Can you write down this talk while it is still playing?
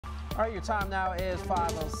All right, your time now is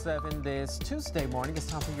 5:07 this Tuesday morning. It's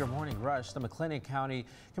time for your morning rush. The McLennan County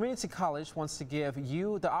Community College wants to give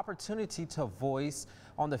you the opportunity to voice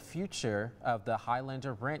on the future of the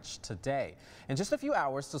Highlander Ranch today. In just a few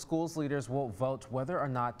hours, the school's leaders will vote whether or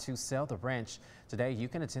not to sell the ranch. Today, you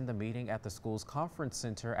can attend the meeting at the school's conference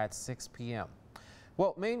center at 6 p.m.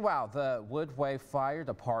 Well, meanwhile, the Woodway Fire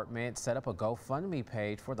Department set up a GoFundMe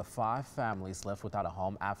page for the 5 families left without a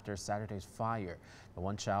home after Saturday's fire. The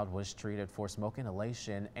one child was treated for smoke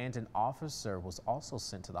inhalation and an officer was also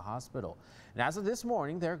sent to the hospital. And as of this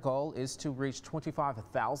morning, their goal is to reach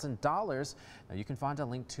 $25,000. Now, you can find a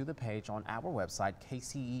link to the page on our website,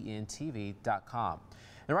 kcentv.com.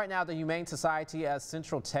 And right now, the Humane Society of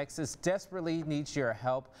Central Texas desperately needs your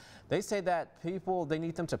help. They say that they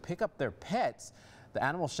need them to pick up their pets. The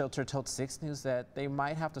animal shelter told 6 News that they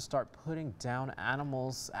might have to start putting down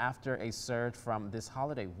animals after a surge from this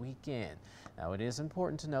holiday weekend. Now, it is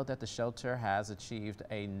important to note that the shelter has achieved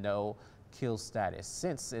a no-kill status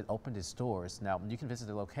since it opened its doors. Now, you can visit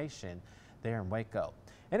the location there in Waco.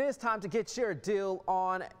 And it is time to get your deal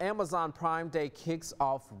on. Amazon Prime Day kicks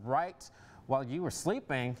off right while you were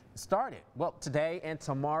sleeping. Started. Well, today and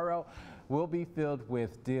tomorrow will be filled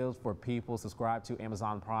with deals for people subscribed to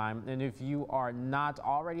Amazon Prime. And if you are not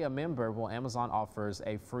already a member, well, Amazon offers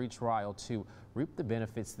a free trial to reap the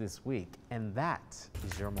benefits this week. And that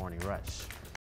is your morning rush.